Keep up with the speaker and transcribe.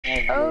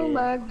Oh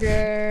my god,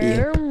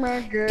 Yep, oh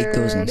my god. it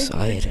goes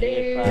inside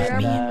If of I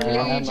me. die,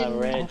 I'm a Legion.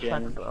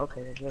 legend.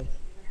 Okay, yes.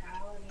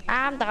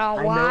 I'm the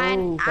I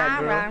one. know that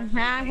girl. I'm a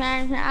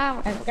Okay,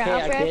 I get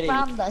girlfriend it.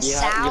 from the You know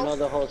south.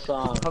 the whole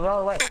song.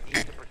 Hello, wait.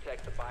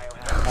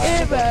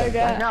 If I I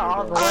got know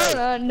all the all way.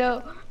 I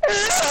know.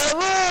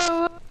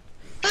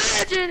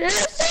 Legend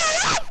is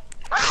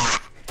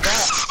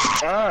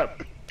Shut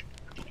up.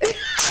 You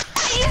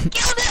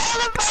killed the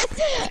elephant.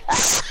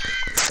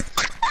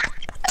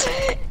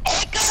 It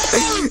goes.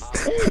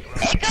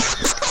 It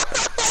goes.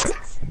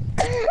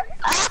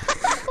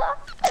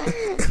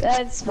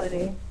 That's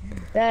funny.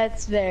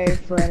 That's very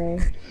funny.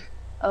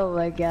 Oh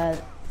my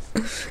god.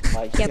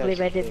 Like, Can't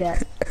believe I did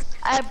that.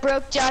 I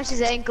broke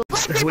Josh's ankle.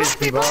 Who is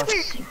the boss?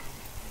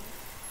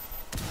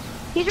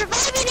 He's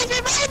reviving! He's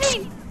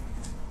reviving!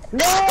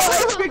 no,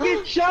 I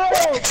freaking shot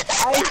him!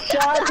 I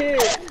shot him!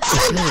 I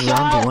shot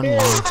Round one him!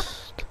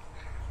 lost.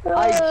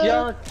 I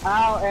jumped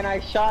out and I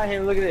shot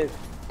him. Look at this.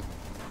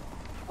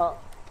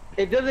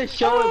 It doesn't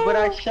show it, but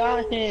I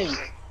shot him.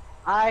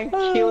 I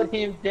killed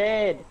him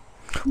dead.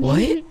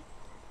 What?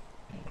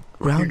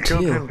 Round You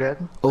killed him two.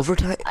 dead?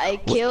 Overtime? I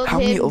What- killed how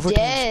many him overtimes?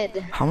 dead.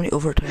 How many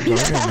overtimes are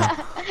there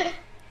now?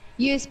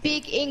 You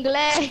speak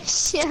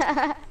English.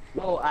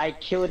 No, I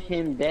killed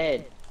him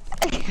dead.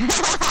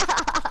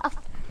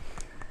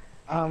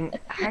 How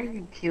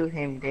you kill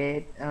him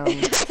dead? I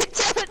don't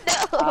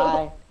know.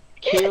 I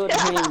killed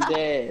him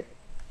dead.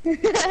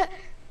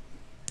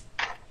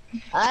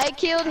 I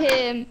killed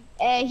him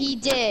and he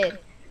did,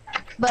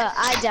 but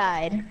I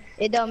died.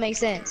 It don't make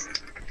sense.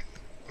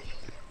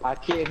 I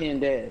killed him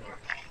dead.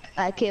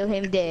 I killed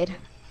him dead.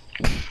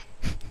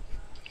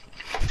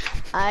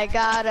 I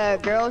got a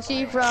girl,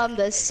 she from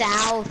the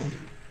south.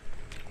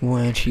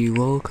 When she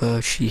woke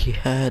up, she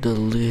had a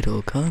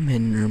little cum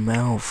in her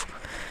mouth.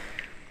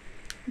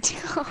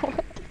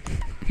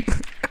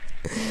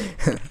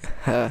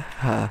 Ha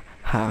ha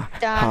ha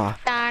ha.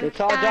 It's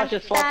all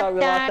Josh's fault that we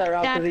lost that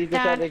round because he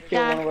decided to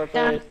kill one of our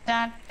players.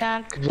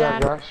 Good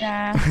job, Josh.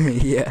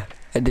 Yeah,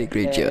 I did a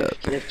great job.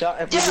 If we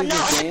Dude, lose no,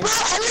 this game, bro,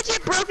 I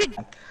legit broke it.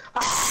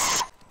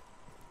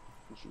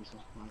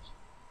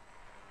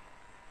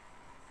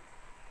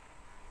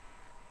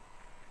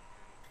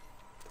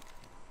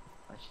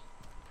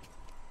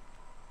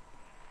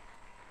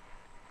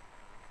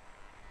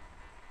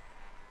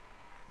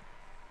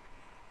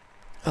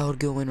 I would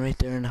go in right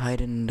there and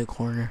hide in the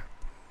corner.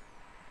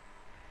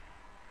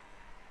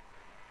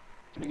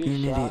 You're an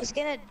idiot. He's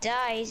gonna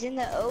die. He's in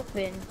the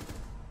open.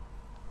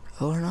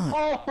 Oh, or not.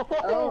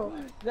 Oh,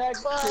 that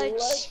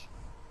Clutch.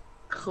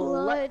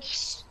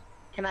 clutch.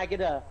 Can I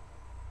get a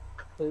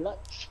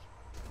clutch?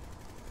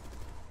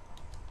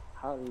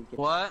 How do you get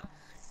What?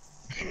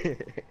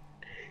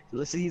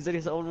 Listen, he's in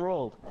his own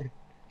role.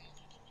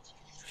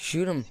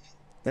 Shoot him.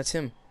 That's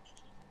him.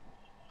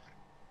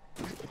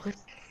 What?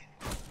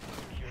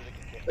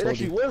 It Told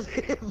actually you. was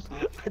him.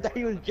 I thought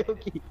he was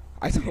joking.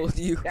 I told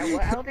you.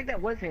 I don't think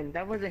that was him.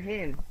 That wasn't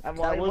him. Well,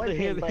 That it was wasn't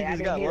him. but He I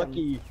just didn't got hit him.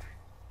 lucky.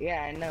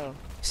 Yeah, I know.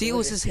 See, it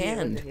was his wasn't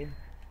hand. him.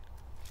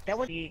 That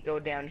was you go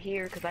down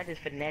here because I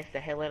just finessed the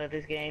hell out of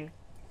this game.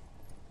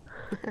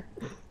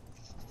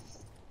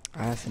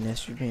 I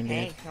finessed your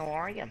grenade. Hey, how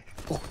are you?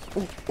 Oh,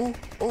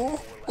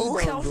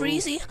 how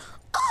freezy.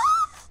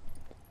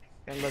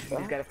 And look, you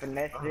just gotta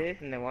finesse this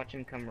and then watch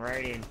him come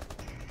right in.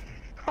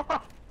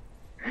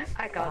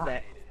 I caught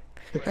that.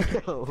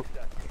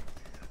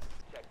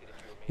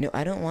 No,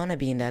 I don't want to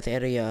be in that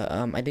area.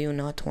 I do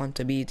not want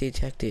to be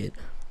detected.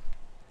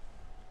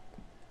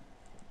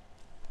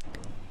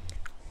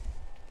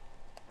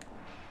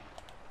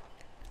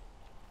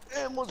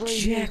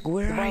 Jack,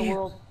 where are you?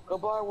 World.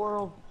 Goodbye,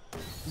 world.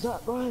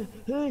 Zach, Brian.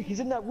 Hey, he's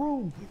in that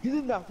room. He's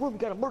in that room.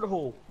 Got a murder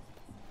hole.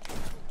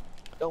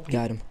 Don't be.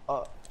 Got him.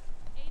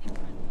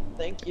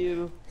 Thank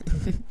you.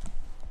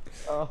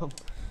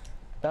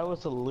 That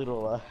was a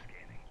little,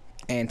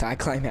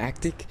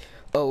 Anticlimactic.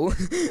 Oh.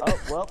 Oh,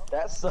 well,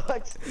 that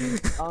sucks.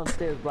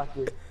 Downstairs,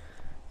 Blackbeard.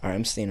 Alright,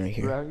 I'm staying right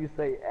here. Whenever you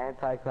say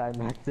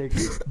anticlimactic,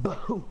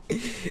 boom. Yeah,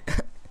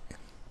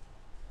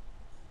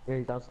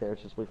 he's downstairs.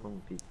 Just wait for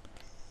him to peek.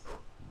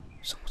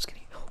 Someone's gonna.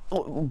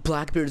 Oh,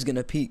 Blackbeard's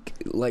gonna peek.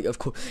 Like, of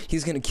course,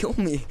 he's gonna kill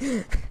me.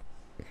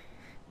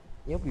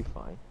 You'll be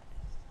fine.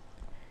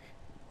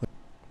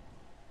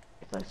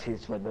 Nice,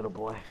 he's my little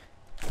boy.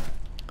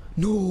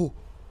 No.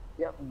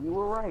 Yep, you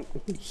were right.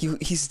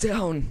 He's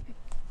down.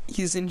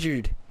 He's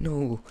injured.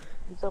 No.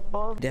 He's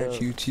above Dad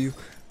shoots you.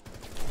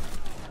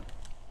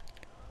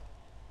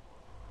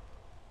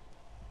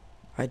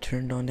 I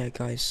turned on that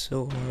guy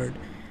so hard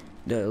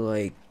that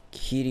like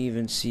he'd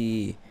even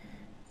see.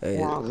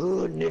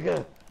 Good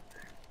nigga.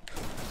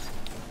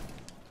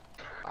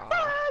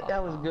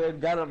 That was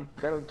good. Got him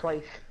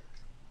twice.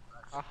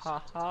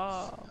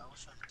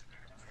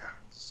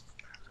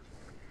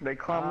 They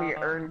call me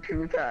Earn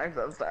 2 times.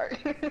 I'm sorry.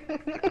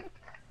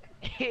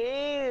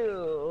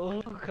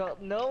 Ew!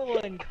 No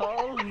one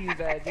calls you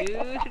that,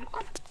 dude.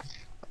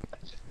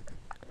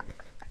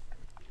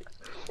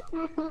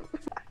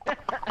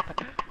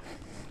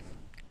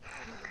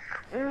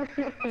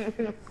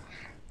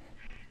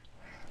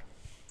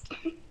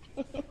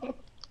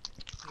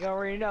 You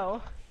already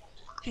know.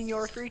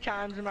 Senior 3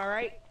 times, am I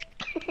right?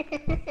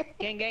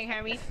 Gang gang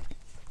hammy.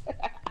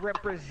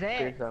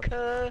 Represent, Please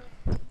cuh.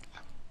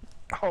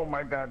 Oh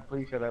my god,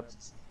 please shut up.